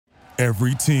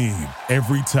Every team,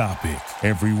 every topic,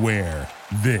 everywhere.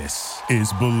 This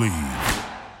is Believe.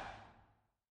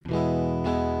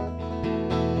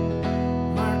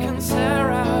 Mark and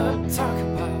Sarah talk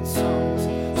about songs,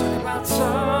 talk about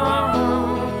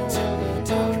songs,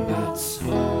 talk about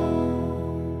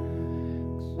songs.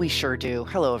 We sure do.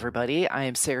 Hello, everybody. I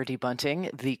am Sarah D. Bunting,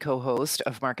 the co-host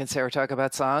of Mark and Sarah Talk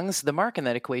About Songs. The Mark in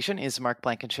that equation is Mark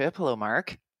Blankenship. Hello,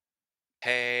 Mark.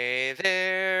 Hey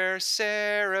there,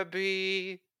 Sarah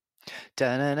B.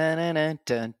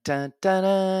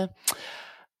 Dun-dun-dun-dun-dun-dun-dun.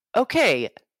 Okay,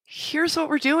 here's what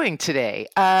we're doing today.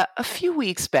 A few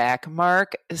weeks back,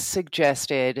 Mark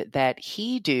suggested that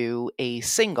he do a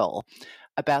single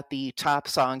about the top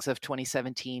songs of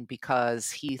 2017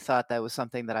 because he thought that was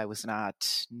something that I was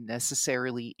not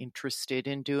necessarily interested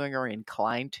in doing or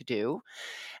inclined to do.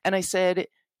 And I said,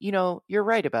 you're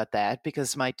right about that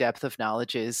because my depth of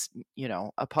knowledge is,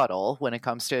 a puddle when it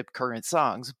comes to current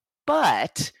songs.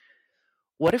 But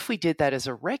what if we did that as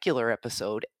a regular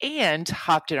episode and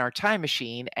hopped in our time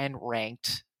machine and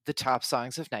ranked the top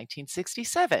songs of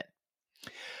 1967?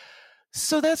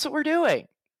 So that's what we're doing.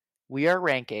 We are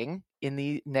ranking in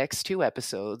the next two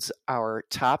episodes our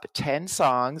top 10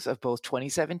 songs of both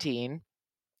 2017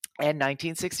 and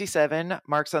 1967.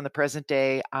 Mark's on the present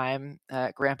day. I'm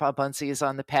Grandpa Bunsey is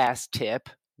on the past tip.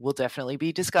 We'll definitely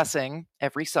be discussing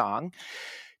every song.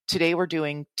 Today we're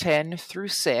doing 10 through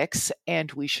 6,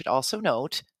 and we should also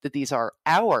note that these are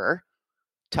our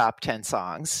top 10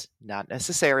 songs, not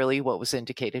necessarily what was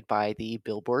indicated by the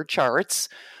Billboard charts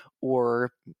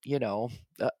or,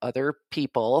 other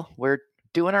people. We're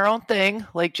doing our own thing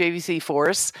like JVC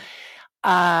Force.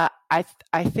 I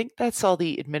think that's all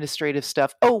the administrative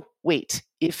stuff. Oh, wait.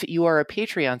 If you are a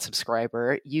Patreon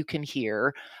subscriber, you can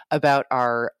hear about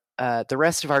our the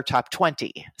rest of our top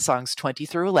 20, songs 20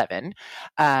 through 11.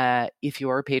 If you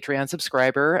are a Patreon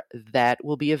subscriber, that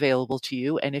will be available to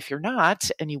you. And if you're not,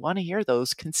 and you want to hear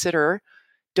those, consider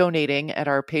donating at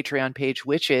our Patreon page,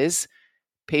 which is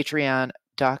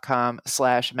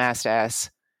patreon.com/mastass.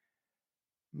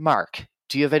 Mark,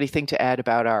 do you have anything to add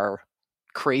about our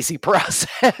crazy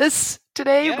process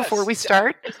today before we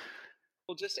start?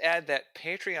 We'll just add that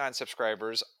Patreon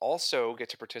subscribers also get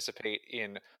to participate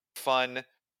in fun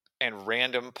and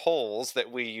random polls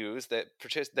that we use that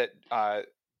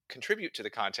contribute to the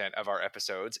content of our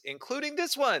episodes, including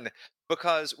this one,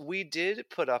 because we did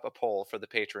put up a poll for the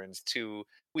patrons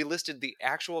we listed the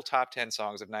actual top 10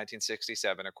 songs of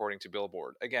 1967 according to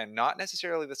Billboard. Again, not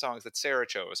necessarily the songs that Sarah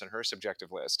chose in her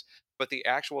subjective list, but the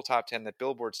actual top 10 that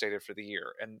Billboard stated for the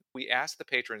year. And we asked the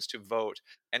patrons to vote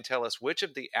and tell us which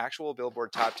of the actual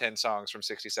Billboard top 10 songs from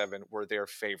 67 were their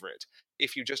favorite.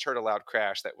 If you just heard a loud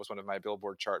crash, that was one of my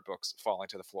Billboard chart books falling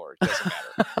to the floor. It doesn't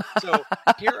matter. So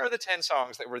here are the 10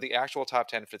 songs that were the actual top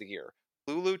 10 for the year.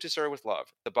 Lulu to Sir with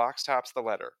Love, The Box Tops The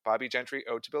Letter, Bobby Gentry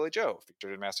Ode to Billy Joe,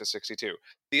 featured in Master 62,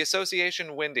 The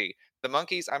Association Windy, The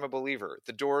Monkees I'm a Believer,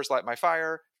 The Doors Light My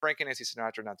Fire, Frank and Nancy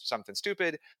Sinatra Not Something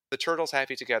Stupid, The Turtles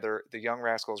Happy Together, The Young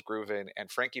Rascals Groovin', and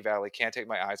Frankie Valli Can't Take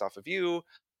My Eyes Off of You.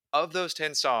 Of those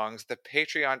 10 songs, the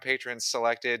Patreon patrons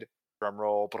selected,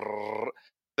 drumroll,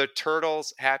 The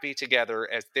Turtles Happy Together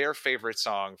as their favorite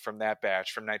song from that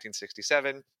batch from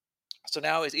 1967. So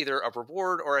now, as either a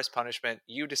reward or as punishment,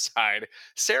 you decide.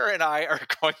 Sarah and I are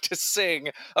going to sing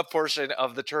a portion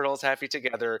of The Turtles Happy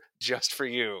Together just for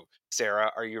you.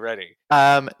 Sarah, are you ready?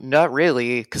 Not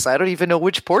really, because I don't even know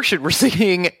which portion we're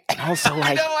singing. Also,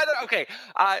 I don't. Okay.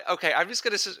 Okay. I'm just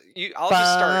gonna. I'll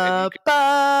just start.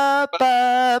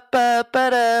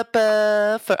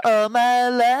 For all my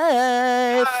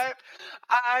life.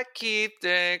 I keep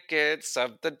thinking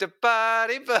something to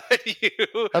body but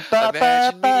you.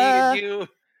 Imagine me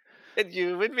and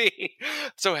you and me.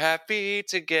 So happy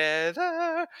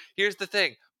together. Here's the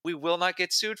thing. We will not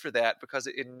get sued for that because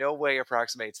it in no way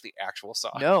approximates the actual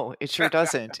song. No, it sure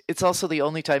doesn't. It's also the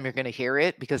only time you're going to hear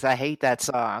it because I hate that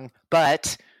song.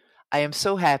 But I am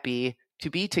so happy to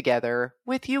be together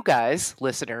with you guys,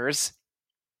 listeners.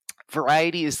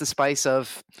 Variety is the spice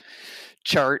of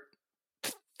chart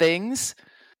things.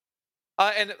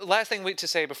 And last thing to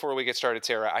say before we get started,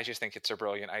 Sarah, I just think it's a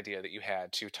brilliant idea that you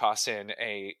had to toss in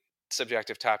a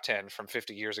subjective top 10 from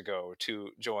 50 years ago to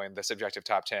join the subjective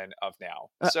top 10 of now.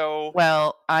 So,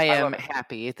 I am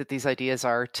happy that these ideas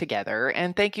are together,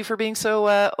 and thank you for being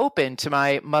so open to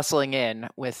my muscling in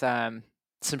with some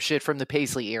shit from the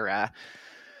Paisley era.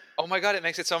 Oh my God, it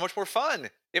makes it so much more fun.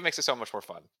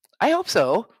 I hope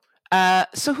so.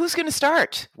 So who's going to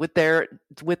start with their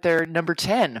number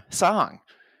 10 song?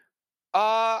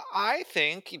 I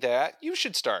think that you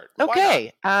should start. Why not?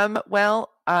 Okay. Well,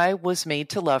 I Was Made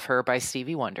to Love Her by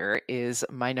Stevie Wonder is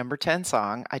my number 10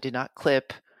 song. I did not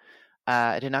clip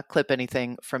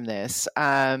anything from this.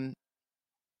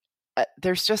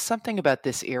 There's just something about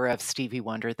this era of Stevie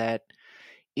Wonder that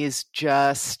is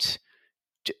just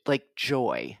like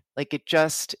joy. Like it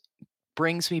just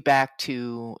brings me back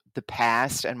to the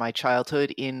past and my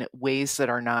childhood in ways that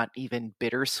are not even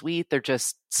bittersweet. They're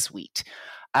just sweet.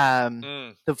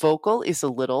 The vocal is a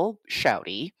little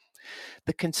shouty.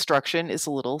 The construction is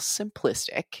a little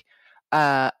simplistic.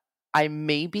 I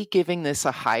may be giving this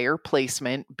a higher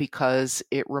placement because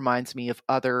it reminds me of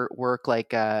other work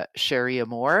like Sherry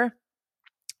Amour,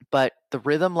 but the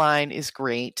rhythm line is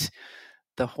great.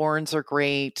 The horns are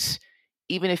great.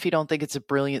 Even if you don't think it's a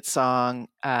brilliant song,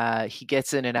 he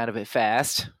gets in and out of it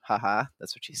fast. Haha,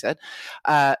 that's what she said.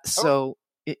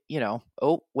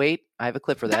 Oh, wait, I have a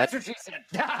clip for that. That's what she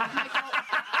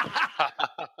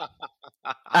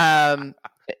said.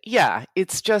 Yeah,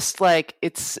 it's just like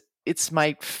it's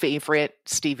my favorite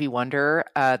Stevie Wonder.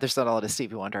 There's not a lot of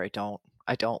Stevie Wonder I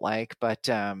don't like, but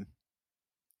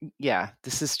yeah,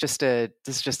 this is just a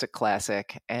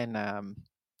classic and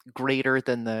greater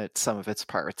than the sum of its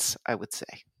parts, I would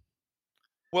say.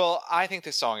 Well, I think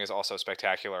this song is also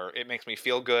spectacular. It makes me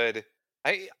feel good.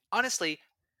 Honestly,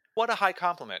 what a high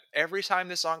compliment. Every time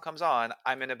this song comes on,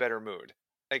 I'm in a better mood.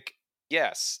 Like,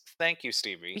 yes, thank you,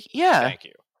 Stevie. Yeah. Thank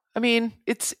you. I mean,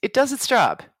 it does its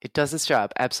job. It does its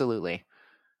job, absolutely.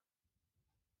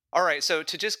 All right, so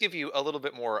to just give you a little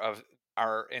bit more of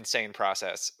our insane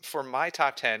process, for my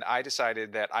top 10, I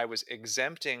decided that I was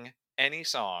exempting any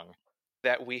song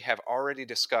that we have already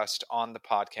discussed on the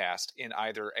podcast in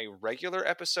either a regular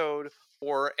episode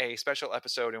or a special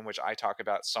episode in which I talk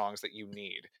about songs that you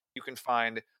need. You can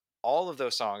find all of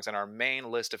those songs in our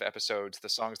main list of episodes. The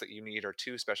songs that you need are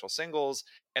 2 special singles,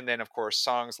 and then, of course,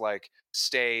 songs like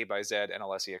Stay by Zed and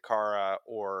Alessia Cara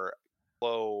or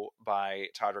Glow by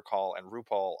Todrick Hall and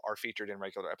RuPaul are featured in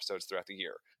regular episodes throughout the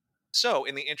year. So,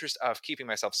 in the interest of keeping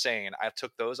myself sane, I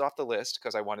took those off the list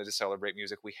because I wanted to celebrate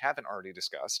music we haven't already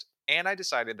discussed, and I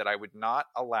decided that I would not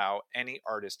allow any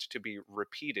artist to be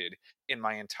repeated in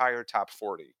my entire top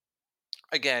 40.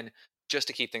 Again, just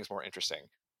to keep things more interesting.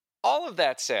 All of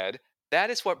that said, that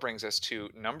is what brings us to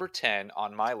number 10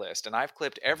 on my list, and I've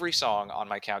clipped every song on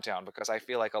my countdown because I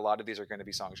feel like a lot of these are going to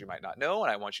be songs you might not know,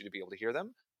 and I want you to be able to hear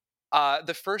them.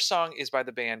 The first song is by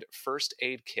the band First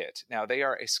Aid Kit. Now, they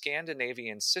are a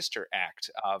Scandinavian sister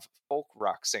act of folk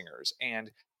rock singers,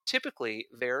 and typically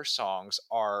their songs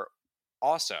are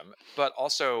awesome, but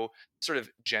also sort of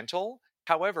gentle.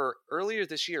 However, earlier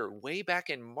this year, way back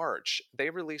in March, they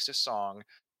released a song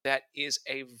that is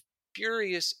a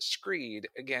furious screed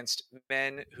against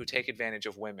men who take advantage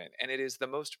of women. And it is the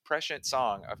most prescient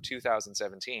song of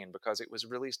 2017 because it was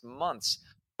released months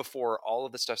before all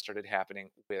of the stuff started happening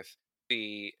with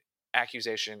the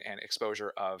accusation and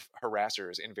exposure of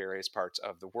harassers in various parts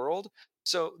of the world.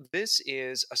 So this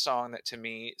is a song that to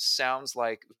me sounds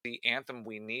like the anthem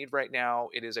we need right now.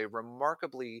 It is a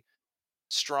remarkably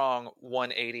strong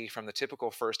 180 from the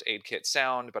typical First Aid Kit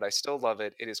sound, but I still love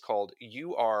it. It is called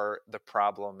You Are the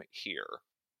Problem Here.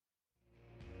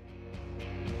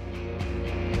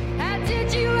 How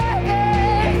did you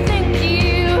ever think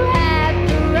you had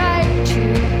the right to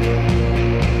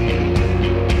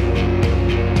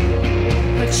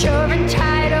put your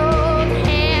entitled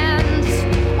hands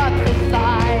up her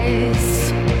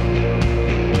thighs?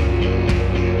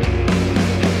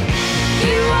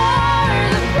 You are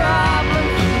the problem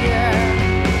here.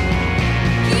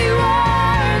 You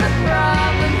are the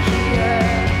problem here.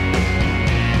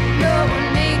 No one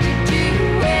made you do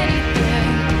anything.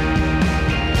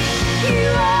 You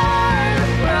are the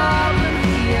problem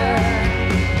here.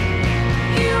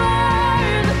 You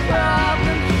are the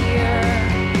problem here.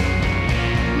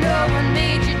 No one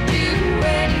made you do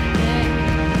anything.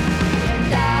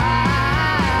 And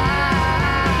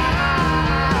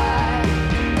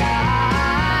I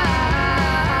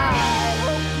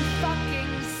hope you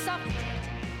fucking sucked.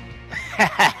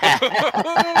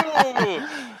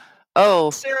 Oh,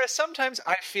 Sarah, sometimes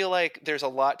I feel like there's a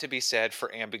lot to be said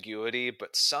for ambiguity,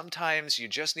 but sometimes you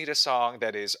just need a song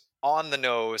that is on the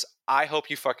nose. I hope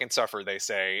you fucking suffer, they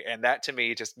say. And that to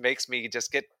me just makes me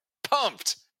just get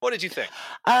pumped. What did you think?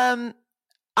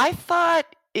 I thought,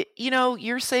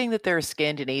 you're saying that they're a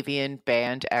Scandinavian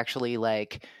band actually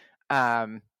like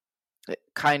kind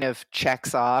of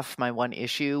checks off my one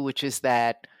issue, which is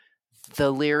that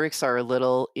the lyrics are a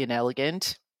little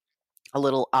inelegant, a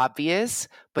little obvious,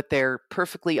 but they're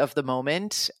perfectly of the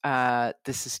moment.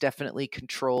 This is definitely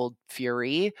controlled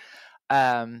fury.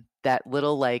 that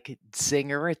little like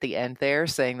zinger at the end there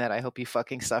saying that I hope you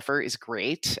fucking suffer is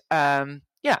great.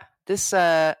 This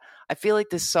I feel like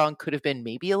this song could have been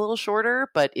maybe a little shorter,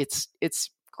 but it's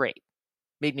great.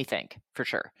 Made me think for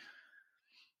sure.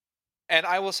 And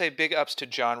I will say big ups to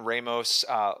John Ramos,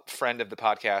 friend of the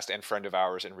podcast and friend of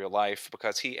ours in real life,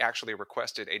 because he actually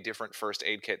requested a different First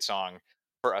Aid Kit song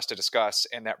for us to discuss,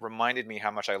 and that reminded me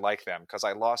how much I like them, because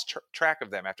I lost track of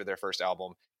them after their first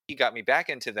album. He got me back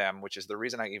into them, which is the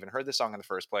reason I even heard the song in the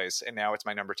first place, and now it's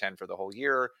my number 10 for the whole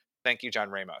year. Thank you, John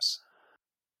Ramos.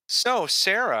 So,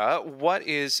 Sarah, what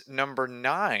is number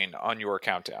 9 on your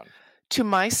countdown? To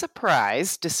my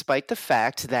surprise, despite the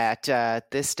fact that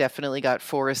this definitely got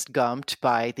Forrest Gumped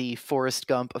by the Forrest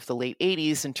Gump of the late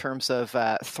 80s in terms of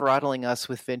throttling us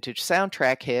with vintage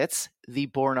soundtrack hits, the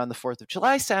Born on the 4th of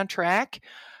July soundtrack,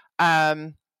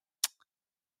 Brown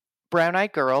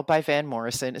Eyed Girl by Van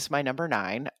Morrison is my number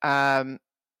 9.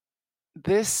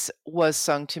 This was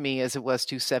sung to me as it was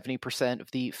to 70%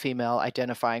 of the female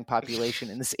identifying population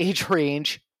in this age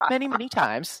range many, many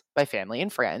times by family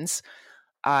and friends.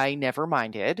 I never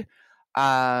minded.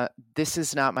 This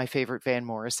is not my favorite Van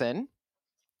Morrison.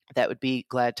 That would be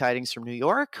Glad Tidings from New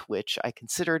York, which I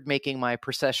considered making my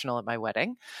processional at my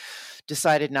wedding.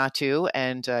 Decided not to,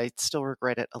 and I still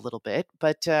regret it a little bit.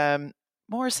 But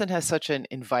Morrison has such an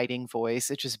inviting voice.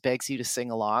 It just begs you to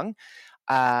sing along.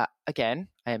 Again,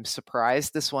 I am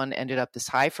surprised this one ended up this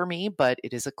high for me, but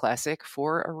it is a classic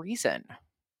for a reason.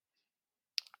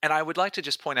 And I would like to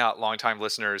just point out, longtime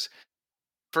listeners,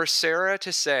 for you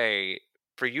to say,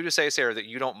 Sarah, that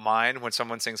you don't mind when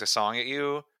someone sings a song at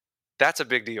you, that's a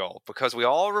big deal, because we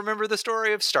all remember the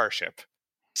story of Starship.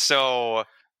 So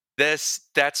that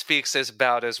speaks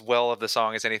about as well of the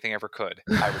song as anything ever could,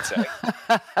 I would say.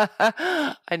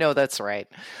 I know that's right.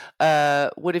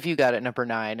 What have you got at number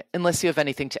 9? Unless you have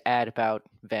anything to add about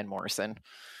Van Morrison.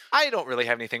 I don't really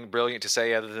have anything brilliant to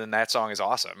say other than that song is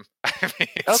awesome. I mean,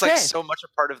 it's like so much a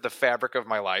part of the fabric of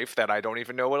my life that I don't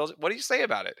even know what do you say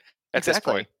about it at this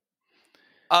point.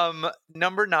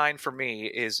 Number 9 for me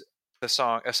is a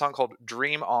song called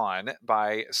Dream On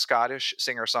by Scottish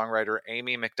singer-songwriter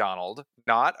Amy MacDonald.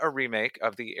 Not a remake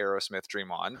of the Aerosmith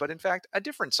Dream On, but in fact a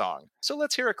different song. So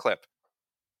let's hear a clip.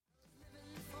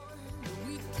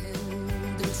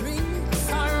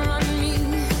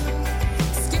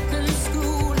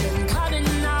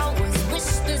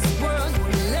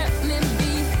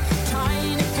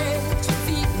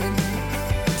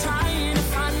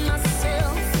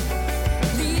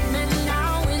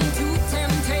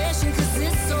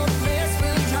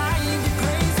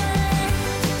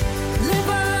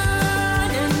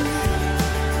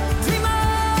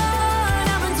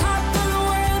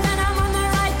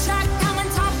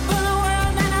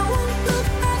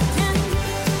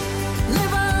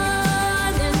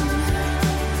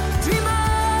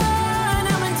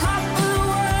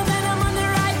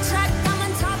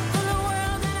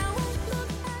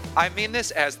 I mean this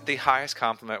as the highest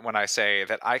compliment when I say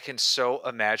that I can so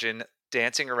imagine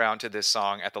dancing around to this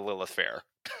song at the Lilith Fair.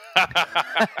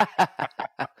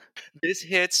 This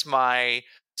hits my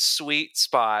sweet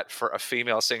spot for a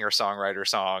female singer-songwriter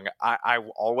song. I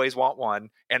always want one,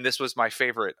 and this was my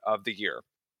favorite of the year.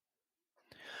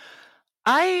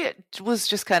 I was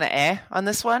just kind of on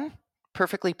this one.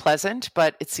 Perfectly pleasant,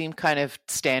 but it seemed kind of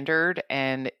standard,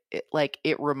 and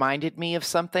it reminded me of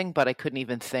something, but I couldn't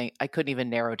even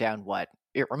narrow down what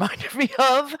it reminded me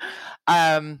of.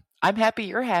 I'm happy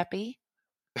you're happy.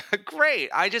 Great.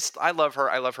 I love her.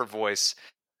 I love her voice.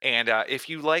 And if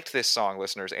you liked this song,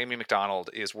 listeners, Amy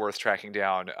MacDonald is worth tracking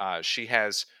down. She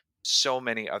has so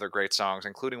many other great songs,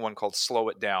 including one called Slow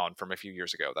It Down from a few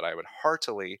years ago that I would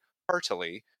heartily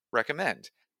recommend.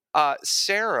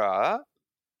 Sarah,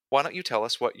 why don't you tell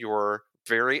us what your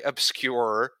very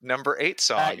obscure number 8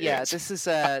 song is? This is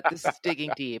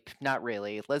digging deep. Not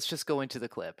really. Let's just go into the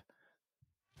clip.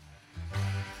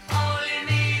 All you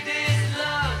need is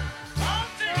love. All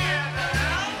together.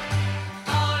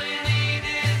 All you need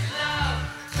is love.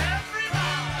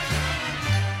 Everybody.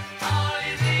 All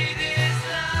you need is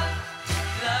love.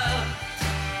 Love.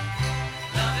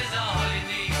 Love is all you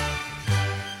need.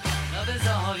 Love is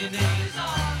all you need.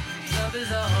 Love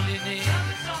is all you need.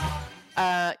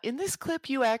 In this clip,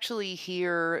 you actually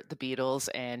hear the Beatles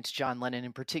and John Lennon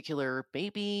in particular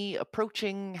maybe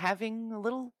having a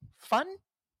little fun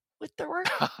with their work.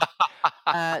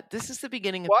 This is the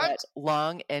beginning of that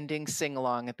long ending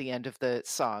sing-along at the end of the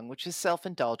song, which is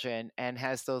self-indulgent and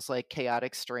has those like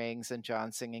chaotic strings and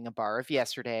John singing a bar of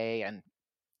Yesterday. And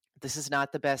this is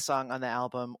not the best song on the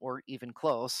album or even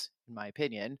close, in my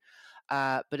opinion.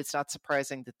 But it's not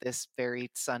surprising that this very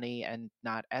sunny and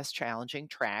not as challenging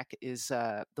track is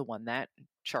the one that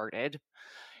charted.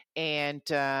 And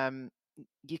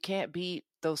you can't beat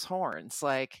those horns.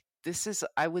 Like, this is,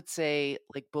 I would say,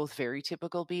 like both very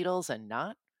typical Beatles and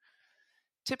not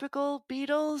typical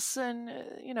Beatles. And,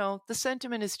 the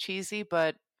sentiment is cheesy,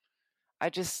 but I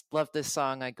just love this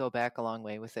song. I go back a long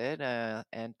way with it.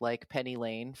 And like Penny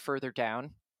Lane, further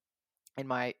down in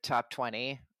my top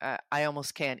 20, I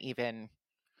almost can't even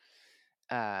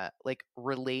like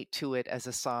relate to it as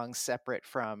a song separate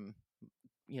from,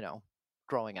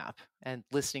 growing up and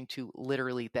listening to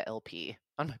literally the LP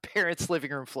on my parents'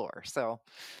 living room floor. So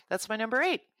that's my number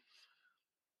 8.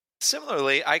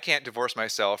 Similarly, I can't divorce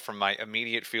myself from my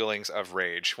immediate feelings of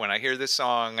rage. When I hear this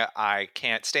song, I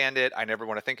can't stand it. I never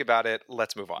want to think about it.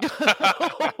 Let's move on.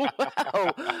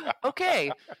 Wow.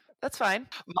 Okay, that's fine.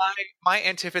 My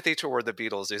antipathy toward the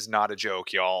Beatles is not a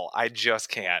joke, y'all. I just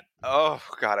can't. Oh,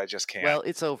 God, I just can't. Well,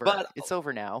 it's over. But It's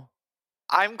over now.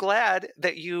 I'm glad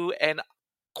that you and,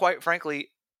 quite frankly,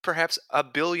 perhaps a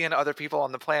billion other people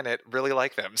on the planet really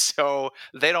like them. So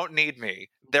they don't need me.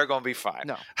 They're going to be fine.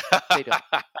 No, they don't.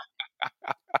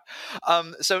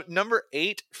 So number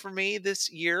 8 for me this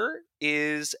year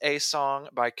is a song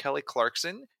by Kelly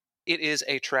Clarkson. It is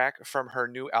a track from her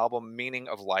new album Meaning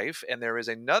of Life, and there is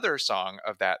another song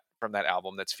from that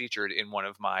album that's featured in one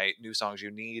of my New Songs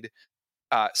You Need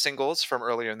singles from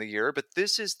earlier in the year. But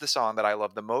this is the song that I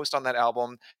love the most on that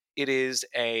album. It is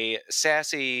a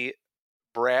sassy,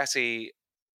 brassy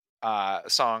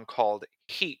song called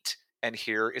Heat, and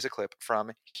here is a clip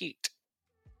from Heat.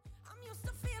 I'm used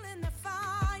to feeling the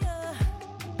fire.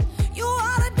 You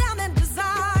are the damn desire.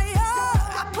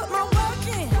 I put my work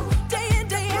in,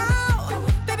 day out.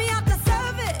 Baby, I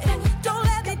deserve it. Don't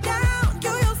let me down.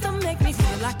 You used to make me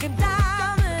feel like a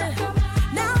diamond.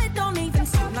 Now it don't even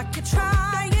seem like you're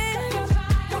trying.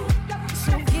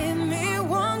 So give me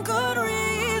one good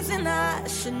reason I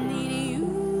should need you.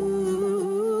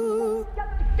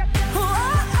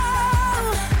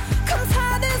 Come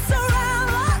tie this around.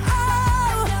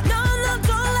 No,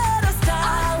 don't let us down.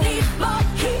 I need more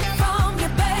heat from you,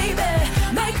 baby.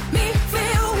 Make me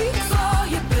feel weak for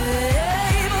you,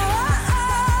 baby.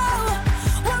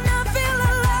 Wanna feel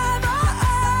alive,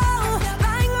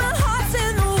 like my heart's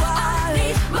in the wild. I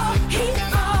need more heat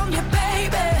from you,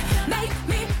 baby. Make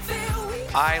me feel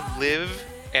weak. I live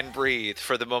and breathe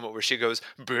for the moment where she goes,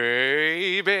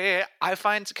 baby. I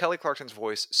find Kelly Clarkson's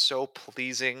voice so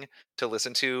pleasing to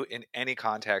listen to in any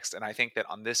context, and I think that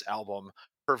on this album,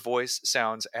 her voice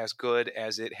sounds as good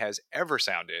as it has ever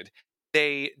sounded.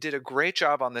 They did a great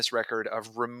job on this record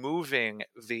of removing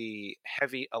the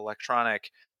heavy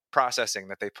electronic processing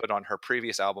that they put on her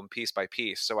previous album, Piece by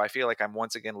Piece. So I feel like I'm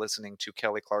once again listening to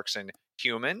Kelly Clarkson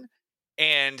human,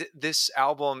 and this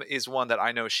album is one that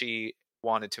I know she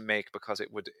wanted to make because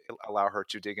it would allow her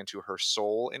to dig into her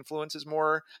soul influences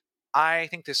more. I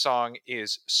think this song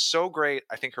is so great.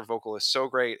 I think her vocal is so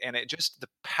great. And it just, the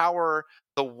power,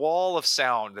 the wall of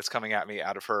sound that's coming at me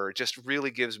out of her just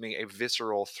really gives me a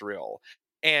visceral thrill.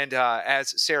 And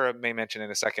as Sarah may mention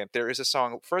in a second, there is a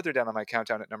song further down on my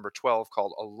countdown at number 12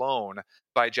 called Alone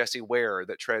by Jessie Ware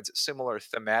that treads similar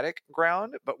thematic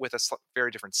ground, but with a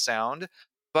very different sound.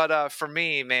 But for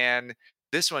me, man,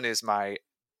 this one is my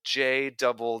J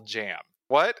double jam.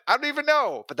 What? I don't even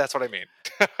know, but that's what I mean.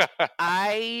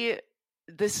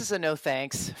 This is a no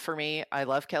thanks for me. I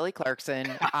love Kelly Clarkson.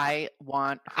 I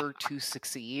want her to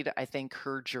succeed. I think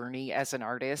her journey as an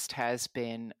artist has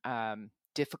been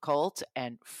difficult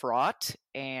and fraught,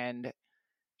 and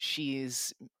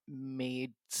she's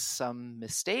made some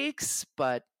mistakes,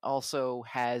 but also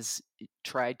has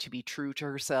tried to be true to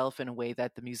herself in a way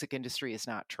that the music industry is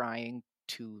not trying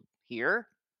to hear.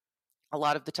 A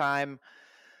lot of the time,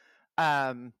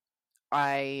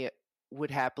 I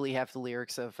would happily have the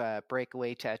lyrics of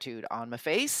Breakaway tattooed on my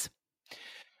face.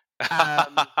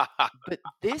 But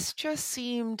this just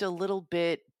seemed a little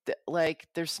bit like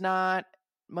there's not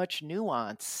much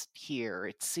nuance here.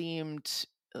 It seemed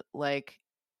like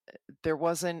there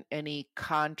wasn't any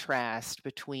contrast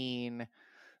between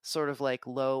sort of like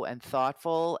low and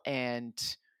thoughtful and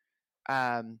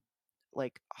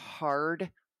like hard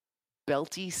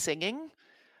belty singing.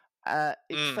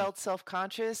 It felt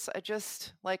self-conscious.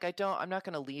 I'm not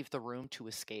going to leave the room to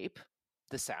escape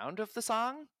the sound of the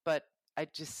song, but it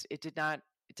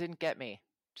didn't get me.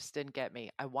 Just didn't get me.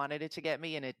 I wanted it to get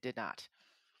me and it did not.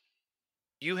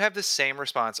 You have the same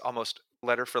response almost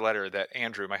letter for letter that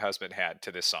Andrew, my husband, had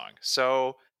to this song.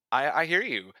 So I hear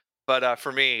you. But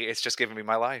for me, it's just giving me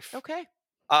my life. Okay.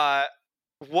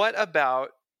 What about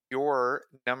your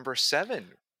number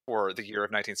 7 for the year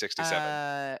of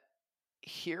 1967?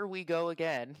 Here We Go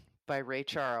Again by Ray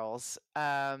Charles.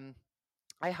 I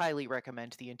highly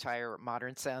recommend the entire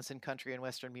Modern Sounds in Country and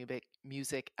Western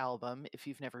music album if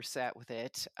you've never sat with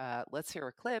it. Let's hear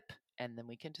a clip and then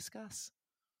we can discuss.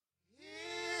 Here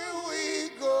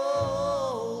we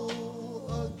go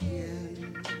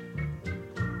again.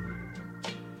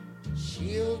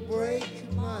 She'll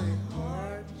break my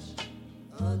heart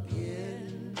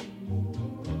again.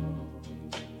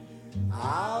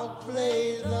 I'll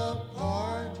play the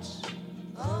part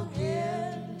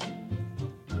again.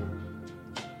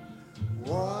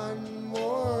 One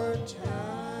more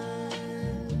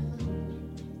time.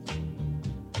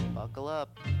 Buckle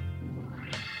up.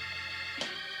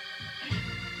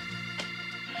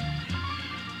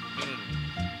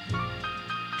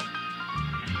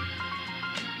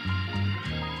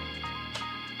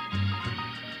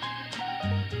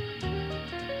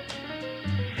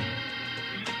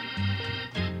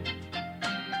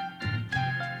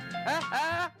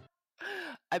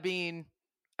 I mean,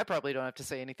 I probably don't have to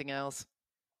say anything else.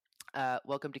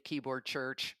 Welcome to Keyboard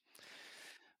Church.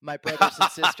 My brothers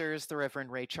and sisters, the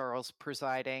Reverend Ray Charles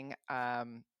presiding.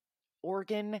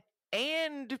 Organ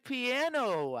and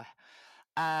piano.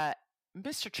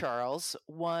 Mr. Charles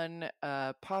won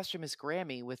a posthumous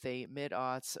Grammy with a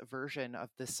mid-aughts version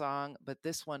of the song, but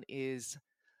this one is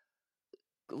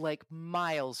like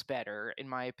miles better, in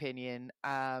my opinion.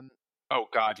 Oh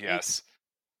God, yes.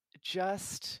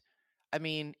 I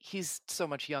mean, he's so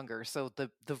much younger, so the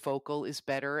vocal is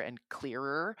better and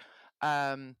clearer.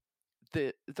 The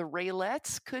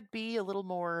Raylettes could be a little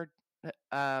more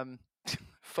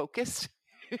focused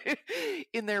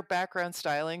in their background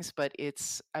stylings, but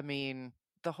the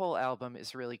whole album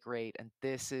is really great, and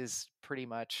this is pretty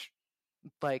much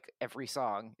like every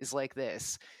song is like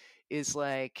this. Is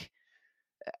like,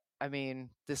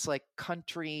 this like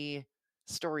country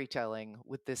storytelling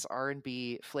with this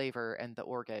R&B flavor and the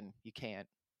organ. You can't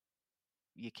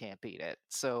beat it.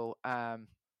 So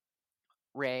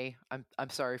Ray, I'm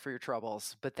sorry for your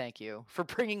troubles, but thank you for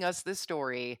bringing us this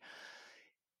story.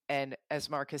 And as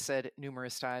Mark has said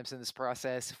numerous times in this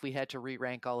process, if we had to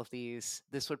re-rank all of these,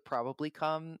 this would probably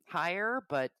come higher.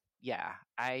 But yeah,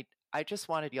 I just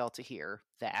wanted y'all to hear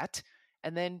that,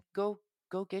 and then go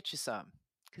get you some,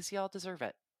 because y'all deserve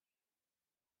it.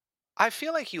 I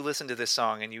feel like you listen to this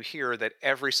song and you hear that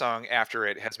every song after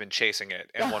it has been chasing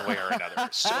it in one way or another.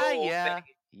 So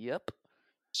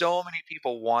many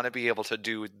people want to be able to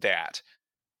do that.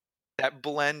 That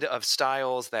blend of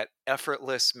styles, that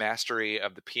effortless mastery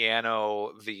of the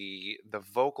piano, the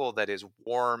vocal that is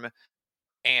warm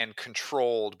and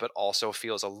controlled, but also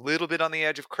feels a little bit on the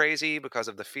edge of crazy because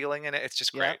of the feeling in it. It's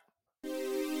just great.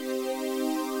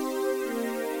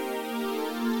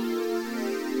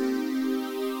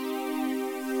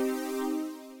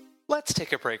 Let's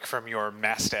take a break from your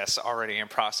Mastess already in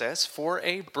process for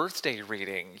a birthday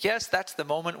reading. Yes, that's the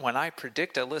moment when I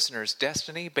predict a listener's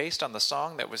destiny based on the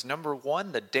song that was number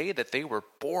one the day that they were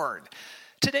born.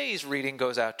 Today's reading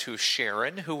goes out to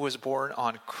Sharon, who was born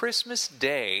on Christmas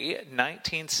Day,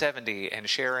 1970. And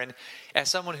Sharon, as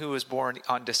someone who was born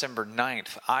on December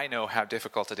 9th, I know how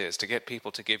difficult it is to get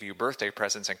people to give you birthday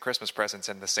presents and Christmas presents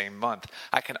in the same month.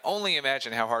 I can only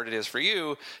imagine how hard it is for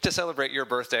you to celebrate your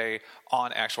birthday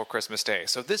on actual Christmas Day.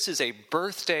 So this is a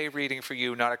birthday reading for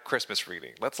you, not a Christmas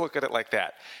reading. Let's look at it like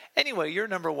that. Anyway, your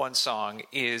number one song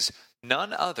is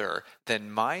none other than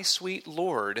My Sweet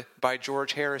Lord by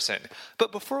George Harrison.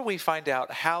 But before we find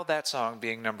out how that song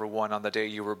being number one on the day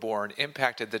you were born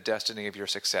impacted the destiny of your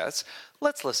success,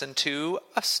 let's listen to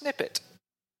a snippet.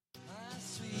 My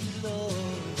sweet Lord,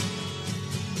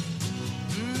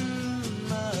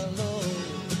 my Lord,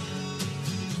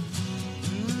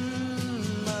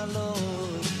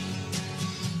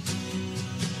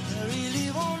 I really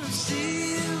want to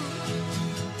see you,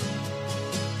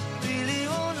 really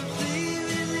want to be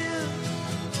with you,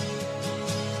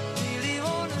 really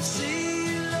want to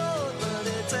see you, Lord, but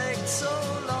it takes so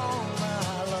long,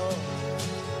 my Lord,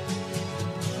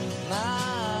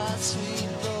 my sweet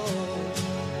Lord,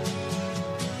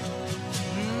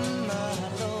 my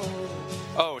Lord.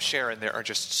 Oh, Sharon, there are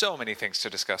just so many things to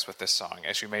discuss with this song,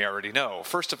 as you may already know.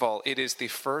 First of all, it is the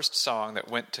first song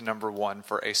that went to number one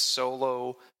for a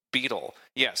solo Beatle.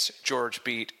 Yes, George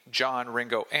beat John,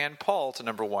 Ringo, and Paul to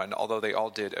number one, although they all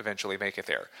did eventually make it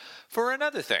there. For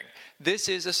another thing, this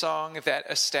is a song that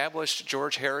established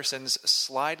George Harrison's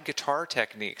slide guitar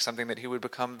technique, something that he would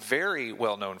become very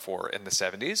well known for in the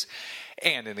 70s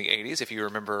and in the 80s. If you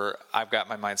remember, I've Got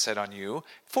My Mind Set on You.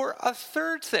 For a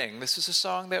third thing, this is a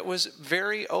song that was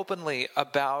very openly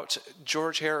about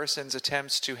George Harrison's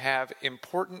attempts to have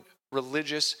important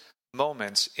religious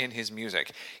moments in his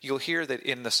music. You'll hear that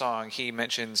in the song he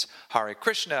mentions Hare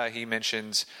Krishna, he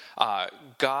mentions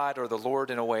God or the Lord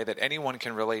in a way that anyone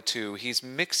can relate to. He's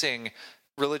mixing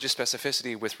religious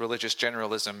specificity with religious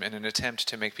generalism in an attempt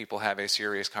to make people have a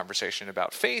serious conversation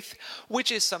about faith,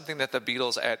 which is something that the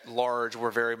Beatles at large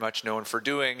were very much known for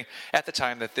doing at the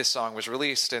time that this song was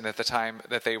released and at the time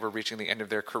that they were reaching the end of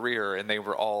their career and they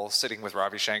were all sitting with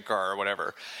Ravi Shankar or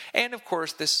whatever. And of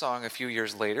course, this song a few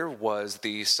years later was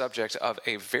the subject of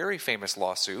a very famous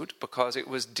lawsuit because it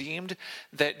was deemed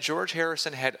that George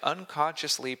Harrison had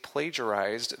unconsciously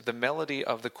plagiarized the melody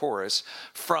of the chorus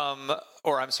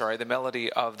the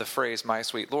melody of the phrase "My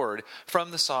Sweet Lord"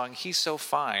 from the song "He's So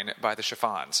Fine" by the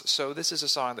Chiffons. So this is a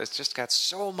song that's just got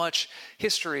so much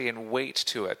history and weight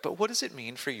to it. But what does it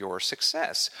mean for your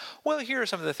success? Well, here are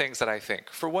some of the things that I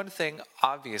think. For one thing,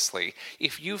 obviously,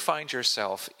 if you find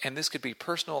yourself, and this could be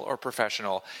personal or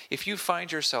professional, if you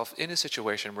find yourself in a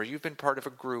situation where you've been part of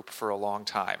a group for a long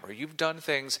time, or you've done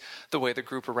things the way the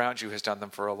group around you has done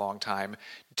them for a long time,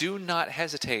 do not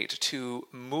hesitate to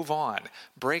move on,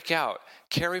 break out,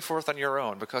 carry forth on your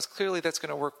own, because clearly that's going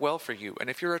to work well for you. And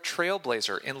if you're a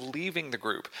trailblazer in leaving the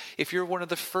group, if you're one of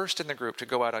the first in the group to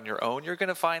go out on your own, you're going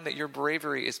to find that your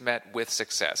bravery is met with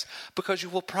success, because you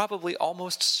will probably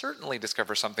almost certainly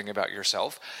discover something about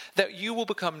yourself that you will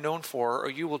become known for, or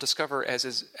you will discover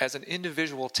as an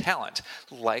individual talent,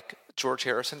 like George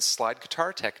Harrison's slide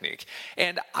guitar technique.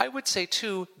 And I would say,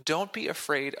 too, don't be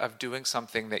afraid of doing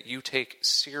something that you take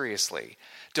seriously.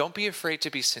 Don't be afraid to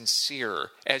be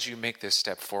sincere as you make this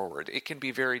step forward. It can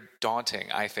be very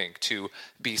daunting, I think, to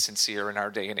be sincere in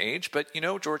our day and age. But,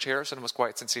 George Harrison was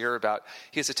quite sincere about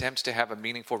his attempts to have a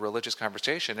meaningful religious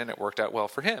conversation, and it worked out well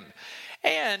for him.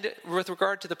 And with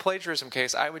regard to the plagiarism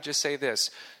case, I would just say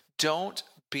this. Don't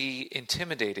be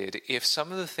intimidated if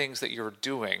some of the things that you're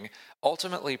doing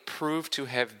ultimately prove to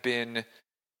have been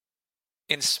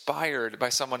inspired by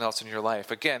someone else in your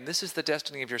life. Again, this is the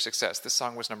destiny of your success. This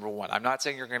song was number one. I'm not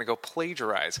saying you're going to go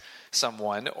plagiarize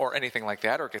someone or anything like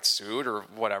that or get sued or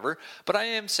whatever, but I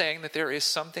am saying that there is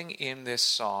something in this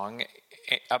song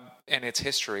and its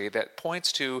history that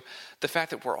points to the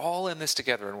fact that we're all in this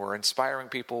together and we're inspiring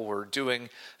people, we're doing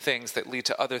things that lead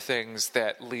to other things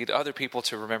that lead other people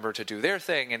to remember to do their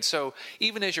thing. And so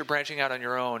even as you're branching out on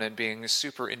your own and being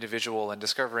super individual and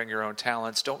discovering your own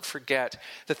talents, don't forget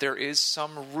that there is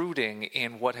some rooting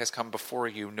in what has come before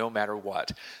you no matter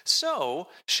what. So,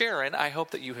 Sharon, I hope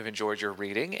that you have enjoyed your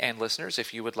reading, and listeners,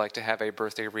 if you would like to have a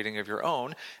birthday reading of your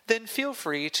own, then feel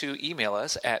free to email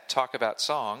us at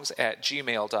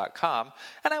talkaboutsongs@gmail.com,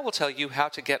 and I will tell you how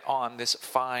to get on this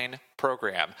fine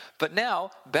program. But now,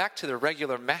 back to the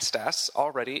regular Mastas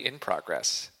already in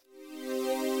progress.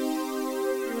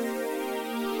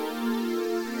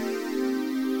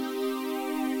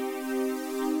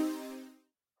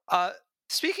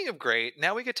 Speaking of great,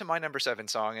 now we get to my number 7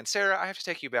 song. And Sarah, I have to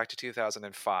take you back to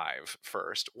 2005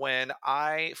 first, when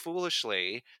I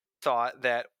foolishly thought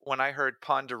that when I heard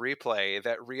Pon de Replay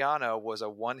that Rihanna was a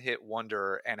one-hit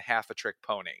wonder and half a trick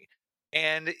pony.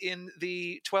 And in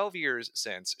the 12 years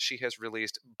since, she has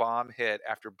released bomb hit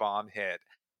after bomb hit.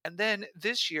 And then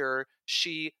this year,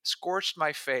 she scorched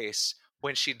my face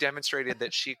when she demonstrated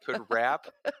that she could rap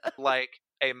like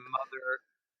a mother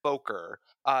Boker.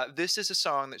 This is a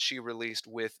song that she released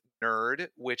with Nerd,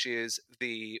 which is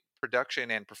the production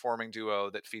and performing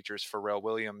duo that features Pharrell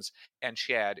Williams and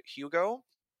Chad Hugo.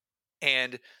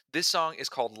 And this song is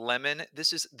called Lemon.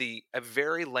 This is a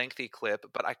very lengthy clip,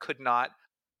 but I could not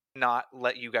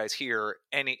let you guys hear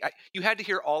you had to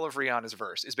hear all of Rihanna's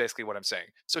verse, is basically what I'm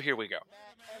saying. So here we go.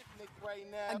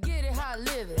 I get it how I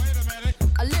live it.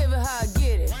 I live it how I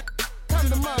get it. Come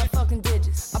the motherfucking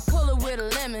digits. I pull it with a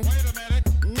lemon.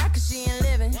 Not cause she ain't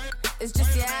living. It's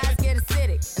just your eyes get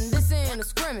acidic. And this ain't a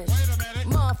scrimmage.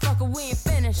 Motherfucker, we ain't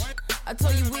finished. I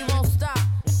told you we won't stop.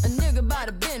 A nigga by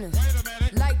the business.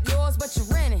 Like yours, but you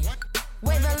renting.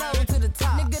 Wave that low to the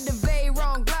top. Nigga, the very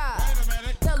wrong glide.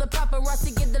 Tell the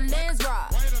paparazzi get the lens right.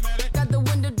 Got the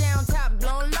window down, top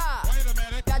blown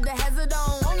live. Got the hazard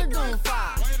on the doom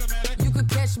fire. You could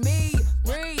catch me,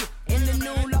 read in the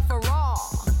new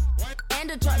LaFerrari. And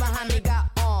the truck behind me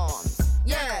got arms.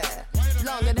 Yeah,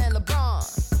 longer than LeBron.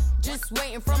 Just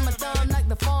waiting from my thumb like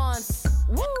the fawns.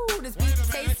 Woo, this beat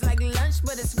tastes like lunch,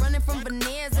 but it's running from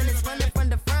veneers and it's running from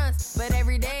the fronts. But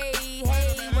every day,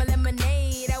 hey, well,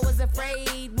 lemonade. I was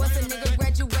afraid once a nigga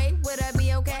graduate, would I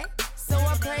be okay? So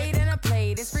I prayed and I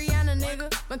played. It's Rihanna, nigga.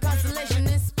 My constellation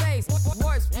is space.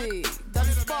 Warp speed,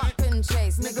 doesn't spark, couldn't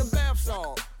chase, nigga. Bath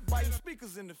salt, biting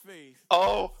speakers in the face.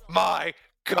 Oh my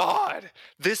God,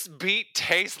 this beat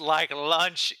tastes like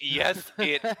lunch. Yes,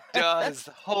 it does.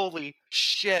 Holy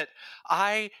shit.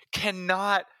 I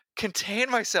cannot contain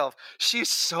myself. She's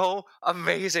so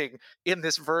amazing in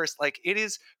this verse. Like, it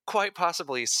is quite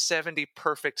possibly 70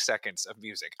 perfect seconds of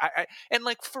music. And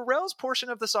like Pharrell's portion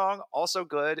of the song, also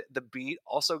good. The beat,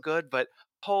 also good. But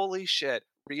holy shit,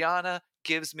 Rihanna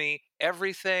gives me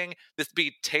everything. This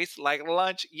beat tastes like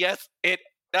lunch. Yes, it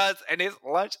does, and it's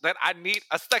lunch that I need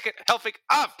a second helping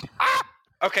of. Ah!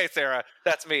 Okay, Sarah,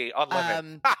 that's me on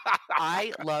Lemon.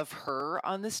 I love her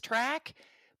on this track,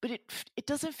 but it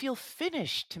doesn't feel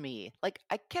finished to me. Like,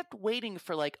 I kept waiting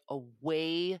for like a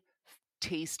way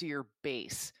tastier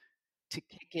bass to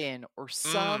kick in, or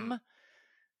some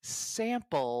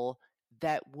sample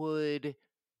that would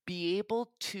be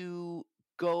able to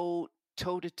go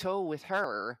toe to toe with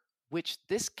her, which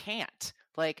this can't.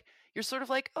 Like, you're sort of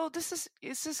like, oh, this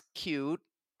is cute.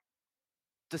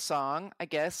 The song, I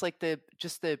guess, like the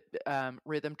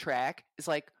rhythm track is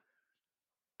like,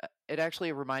 it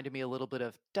actually reminded me a little bit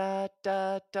of da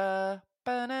da da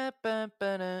ba-na,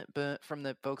 ba-na, ba, from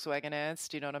the Volkswagen ads.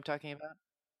 Do you know what I'm talking about?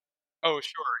 Oh,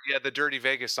 sure. Yeah, the Dirty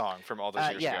Vegas song from all those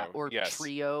years Yeah, ago. or Yes.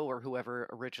 Trio, or whoever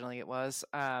originally it was.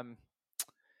 But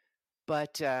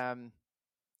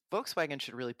Volkswagen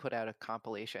should really put out a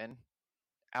compilation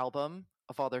album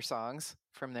of all their songs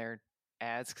from their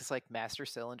ads, because like Master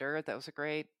Cylinder, that was a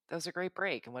great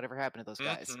break, and whatever happened to those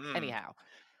guys. Mhm. Anyhow,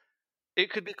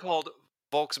 It could be called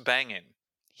Volksbangin'.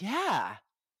 yeah,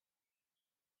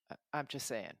 I'm just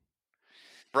saying.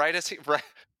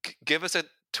 Give us a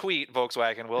tweet,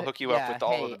 Volkswagen. We'll hook you up with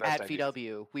all of the best at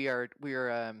ideas.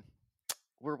 VW.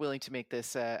 We're willing to make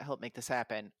this help make this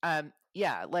happen.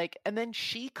 Yeah, like, and then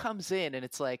she comes in and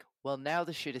it's like, well, now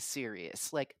the shit is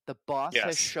serious. Like, the boss has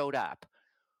Yes. showed up.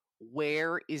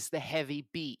 Where is the heavy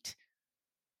beat?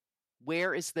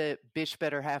 Where is the bitch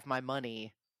better have my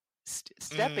money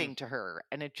stepping to her?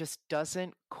 And it just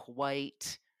doesn't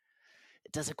quite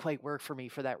work for me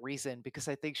for that reason, because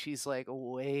I think she's like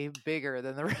way bigger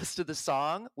than the rest of the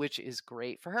song, which is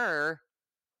great for her.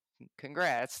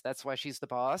 Congrats. That's why she's the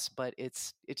boss, but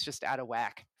it's just out of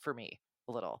whack for me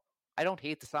a little. I don't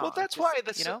hate the song. Well, that's just, why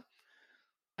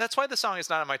that's why the song is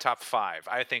not in my top 5,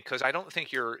 I think, because I don't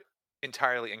think you're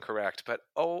entirely incorrect. But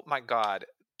oh my god,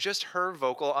 just her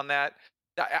vocal on that.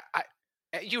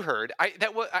 You heard. I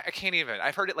can't even.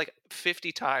 I've heard it like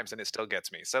 50 times and it still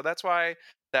gets me. So that's why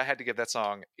I had to give that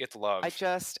song its love.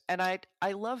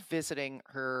 I love visiting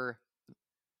her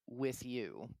with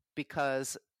you,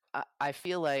 because I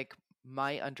feel like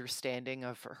my understanding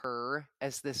of her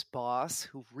as this boss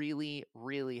who really,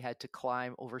 really had to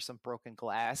climb over some broken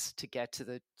glass to get to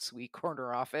the sweet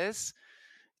corner office,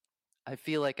 I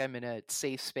feel like I'm in a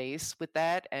safe space with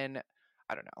that. And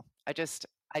I don't know.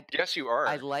 Yes, you are.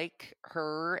 I like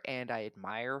her and I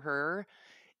admire her.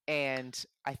 And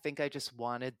I think I just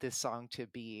wanted this song to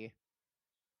be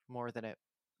more than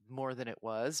it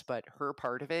was. But her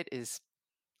part of it is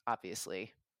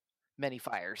obviously many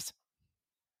fires.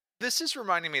 This is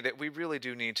reminding me that we really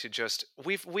do need to just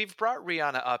we've brought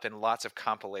Rihanna up in lots of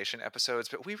compilation episodes,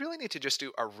 but we really need to just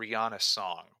do a Rihanna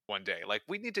song one day. Like,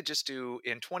 we need to just do,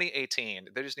 in 2018,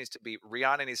 there just needs to be,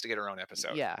 Rihanna needs to get her own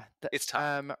episode. Yeah, it's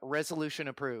time. Resolution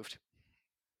approved.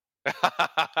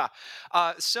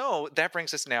 So that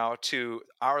brings us now to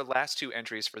our last 2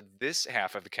 entries for this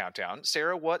half of the countdown.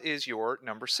 Sarah, what is your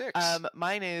number 6?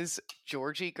 Mine is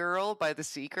Georgie Girl by The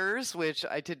Seekers, which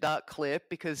I did not clip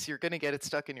because you're going to get it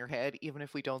stuck in your head even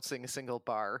if we don't sing a single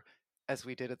bar, as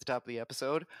we did at the top of the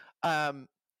episode.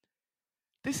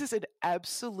 This is an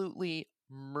absolutely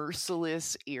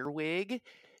merciless earwig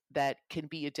that can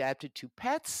be adapted to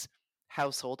pets,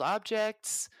 household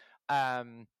objects,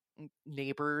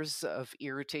 neighbors of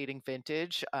irritating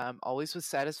vintage, always with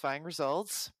satisfying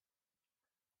results.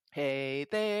 Hey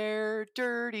there,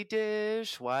 dirty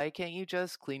dish, why can't you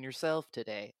just clean yourself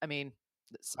today? I mean,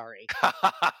 sorry.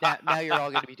 now you're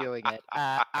all going to be doing it.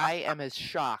 I am as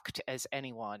shocked as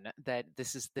anyone that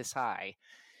this is this high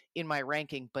in my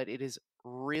ranking, but it is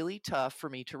really tough for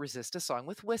me to resist a song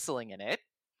with whistling in it.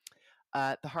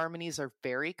 The harmonies are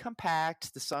very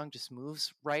compact. The song just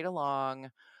moves right along.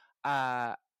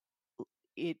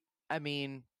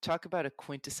 Talk about a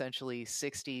quintessentially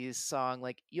 60s song.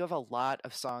 Like, you have a lot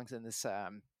of songs in this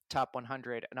top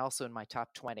 100 and also in my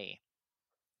top 20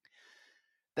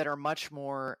 that are much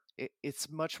more,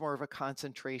 it's much more of a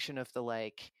concentration of the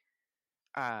like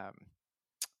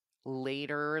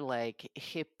later like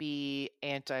hippie,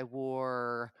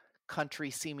 anti-war, country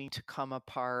seeming to come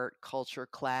apart, culture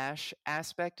clash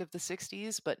aspect of the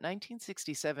 60s. But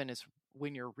 1967 is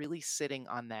when you're really sitting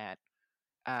on that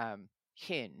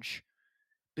hinge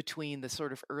between the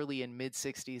sort of early and mid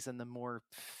 60s and the more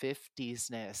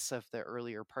 50s-ness of the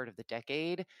earlier part of the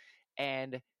decade,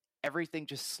 and everything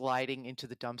just sliding into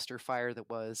the dumpster fire that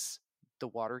was the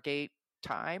Watergate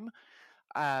time.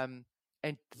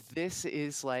 And this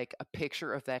is like a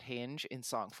picture of that hinge in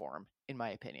song form, in my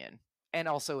opinion. And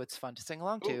also it's fun to sing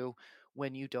along to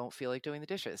when you don't feel like doing the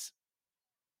dishes.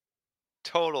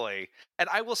 Totally. And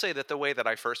I will say that the way that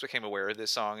I first became aware of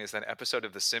this song is an episode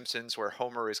of The Simpsons where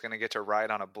Homer is going to get to ride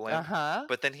on a blimp,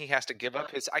 but then he has to give up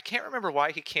his. I can't remember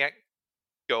why he can't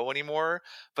go anymore,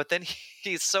 but then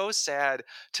he's so sad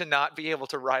to not be able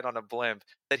to ride on a blimp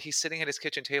that he's sitting at his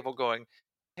kitchen table going,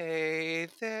 "Hey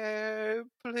there,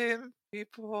 blimpy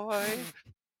boy,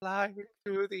 fly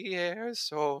through the air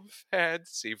so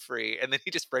fancy free," and then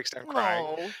he just breaks down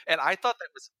crying. Oh. And I thought that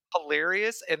was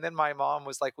hilarious. And then my mom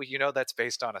was like, "Well, you know that's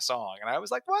based on a song." And I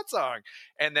was like, "What song?"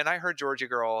 And then I heard Georgia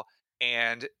Girl,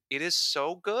 and it is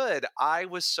so good. I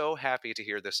was so happy to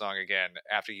hear this song again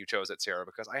after you chose it, Sarah,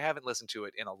 because I haven't listened to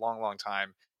it in a long, long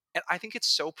time. And I think it's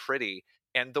so pretty.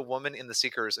 And the woman in The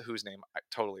Seekers, whose name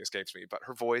totally escapes me, but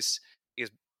her voice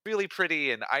is really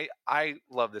pretty. And I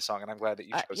love this song, and I'm glad that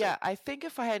you chose Yeah, it. I think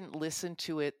if I hadn't listened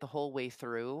to it the whole way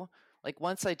through, like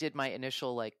once I did my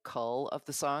initial like cull of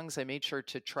the songs, I made sure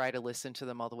to try to listen to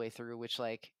them all the way through, which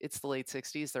like it's the late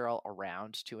 60s. They're all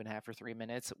around 2.5 or 3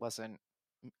 minutes. It wasn't,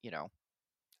 it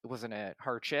wasn't a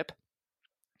hardship.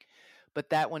 But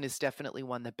that one is definitely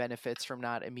one that benefits from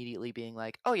not immediately being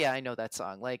like, oh yeah, I know that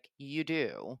song. Like you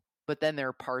do. But then there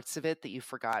are parts of it that you've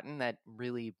forgotten that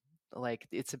really like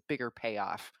it's a bigger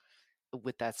payoff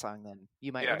with that song than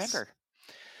you might remember.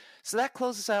 So that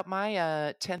closes out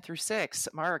my 10 through 6.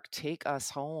 Mark, take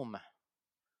us home.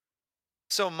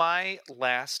 So my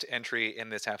last entry in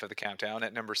this half of the countdown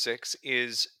at number 6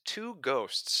 is Two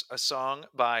Ghosts, a song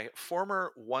by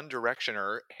former One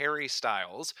Directioner Harry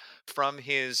Styles from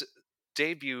his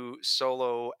debut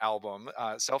solo album,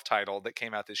 self-titled, that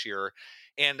came out this year.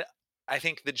 And I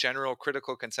think the general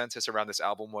critical consensus around this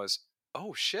album was,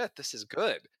 oh shit, this is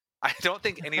good. I don't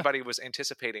think anybody was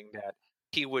anticipating that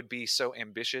he would be so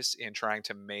ambitious in trying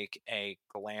to make a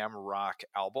glam rock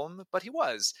album, but he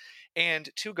was. And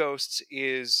Two Ghosts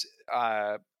is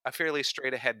a fairly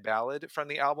straight ahead ballad from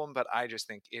the album, but I just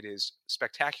think it is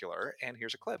spectacular. And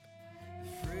here's a clip.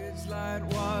 Fridge light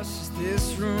washes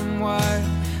this room white.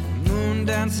 The moon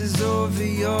dances over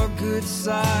your good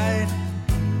side.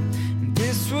 And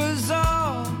this was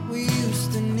all we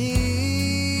used to need.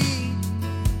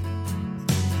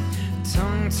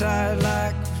 Tongue-tied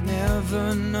like we've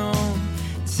never known.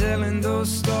 Telling those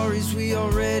stories we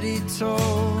already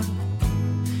told.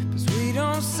 'Cause we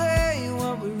don't say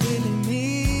what we really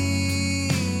mean.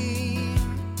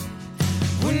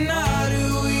 We're not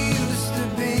who we used to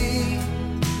be.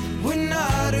 We're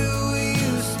not who we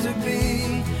used to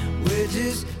be. We're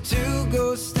just two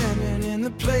ghosts standing in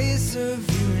the place of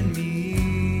you and me.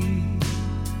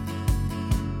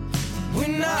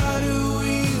 We're not who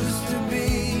we used to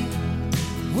be.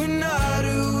 We're not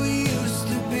who we used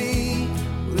to be.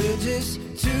 We're just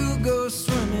two ghosts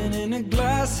swimming in a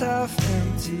glass half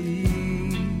empty.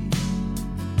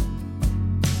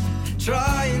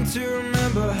 Trying to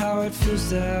remember how it feels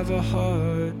to have a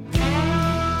heart.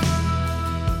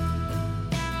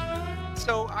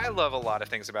 So I love a lot of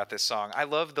things about this song. I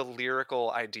love the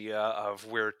lyrical idea of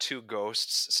we're two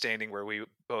ghosts standing where we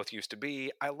both used to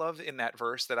be. I love in that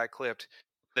verse that I clipped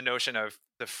the notion of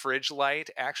the fridge light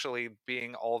actually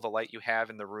being all the light you have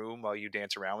in the room while you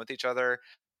dance around with each other.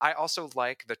 I also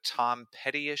like the Tom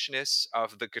Petty-ishness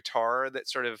of the guitar that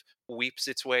sort of weeps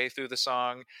its way through the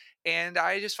song. And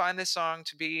I just find this song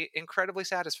to be incredibly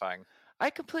satisfying. I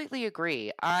completely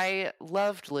agree. I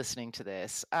loved listening to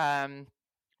this.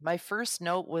 My first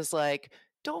note was like,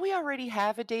 don't we already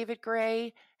have a David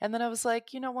Gray? And then I was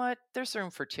like, you know what? There's room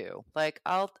for two. Like,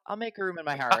 I'll make room in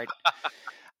my heart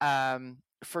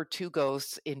for Two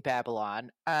Ghosts in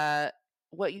Babylon.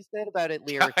 What you said about it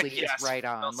lyrically Yes, is right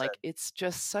on. well Like, said. it's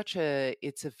just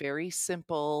it's a very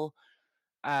simple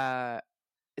image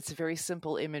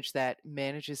that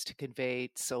manages to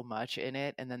convey so much in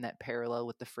it, and then that parallel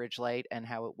with the fridge light and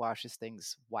how it washes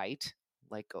things white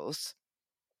like ghosts.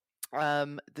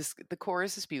 The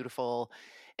chorus is beautiful,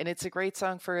 and it's a great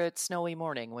song for a snowy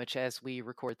morning, which as we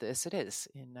record this, it is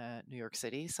in New York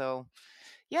City. So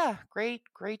yeah, great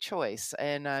choice.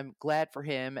 And I'm glad for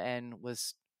him, and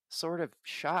was sort of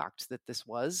shocked that this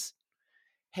was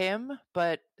him,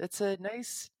 but it's a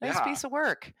nice Yeah. piece of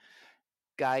work.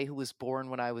 Guy who was born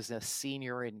when I was a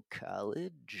senior in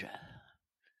college.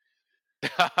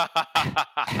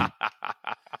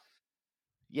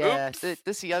 Yeah, Oops.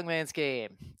 this young man's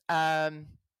game.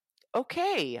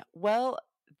 Okay, well,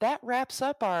 that wraps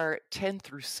up our 10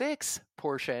 through 6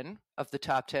 portion of the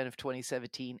top 10 of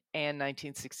 2017 and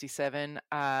 1967.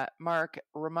 Mark,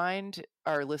 remind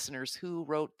our listeners who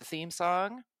wrote the theme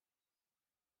song.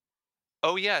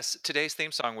 Oh, yes. Today's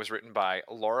theme song was written by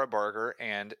Laura Barger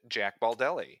and Jack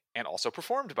Baldelli, and also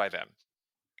performed by them.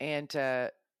 And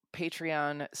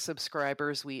Patreon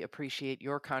subscribers, we appreciate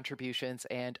your contributions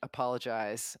and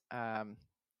apologize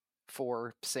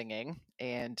for singing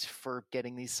and for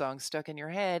getting these songs stuck in your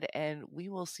head. And we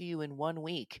will see you in 1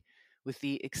 week with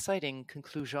the exciting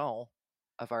conclusion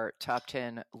of our top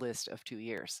 10 list of 2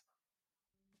 years.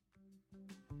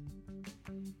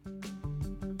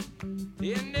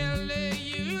 In LA,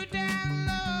 you down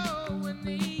low and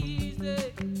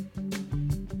easy.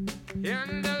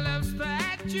 And the loves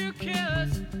that you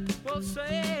kiss will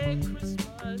say Christmas.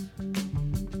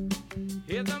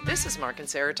 This is Mark and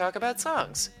Sarah Talk About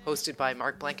Songs, hosted by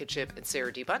Mark Blankenship and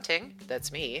Sarah D. Bunting,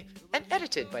 that's me, and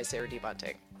edited by Sarah D.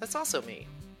 Bunting, that's also me.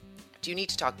 Do you need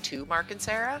to talk to Mark and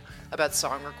Sarah about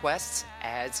song requests,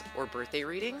 ads, or birthday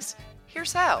readings?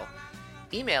 Here's how.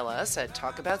 Email us at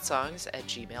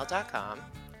talkaboutsongs@gmail.com,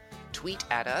 tweet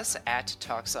at us at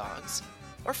talksongs,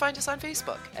 or find us on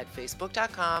Facebook at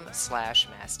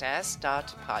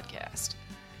facebook.com/mastass.podcast.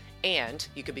 And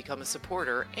you can become a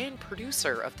supporter and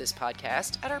producer of this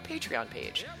podcast at our Patreon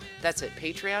page. That's at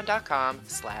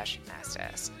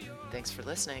patreon.com/mastass. Thanks for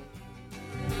listening.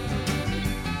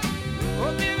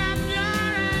 Open up your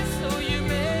eyes so you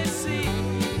may see.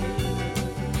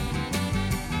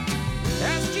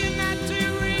 Ask you not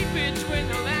to read between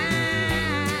the lines.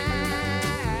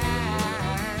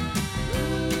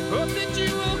 Hope that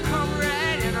you will come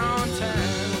right in on time.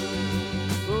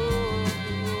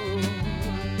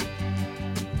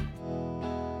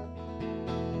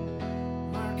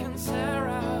 Mark and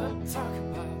Sarah talk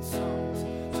about songs.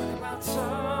 Talk about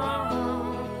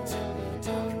songs.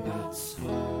 Talk about songs.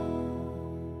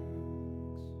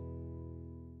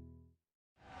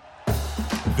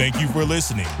 Thank you for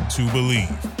listening to Believe.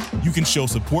 You can show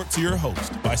support to your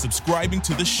host by subscribing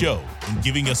to the show and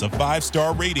giving us a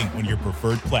 5-star rating on your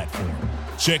preferred platform.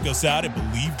 Check us out at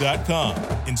Believe.com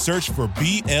and search for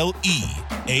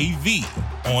BLEAV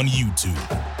on YouTube.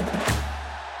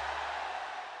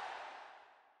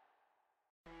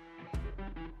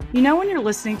 You know when you're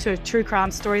listening to a true crime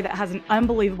story that has an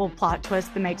unbelievable plot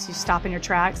twist that makes you stop in your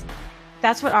tracks?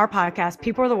 That's what our podcast,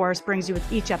 People Are the Worst, brings you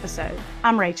with each episode.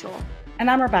 I'm Rachel. And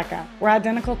I'm Rebecca. We're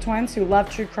identical twins who love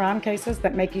true crime cases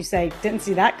that make you say, didn't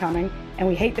see that coming, and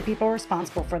we hate the people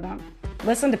responsible for them.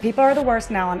 Listen to People Are the Worst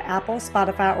now on Apple,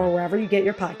 Spotify, or wherever you get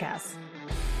your podcasts.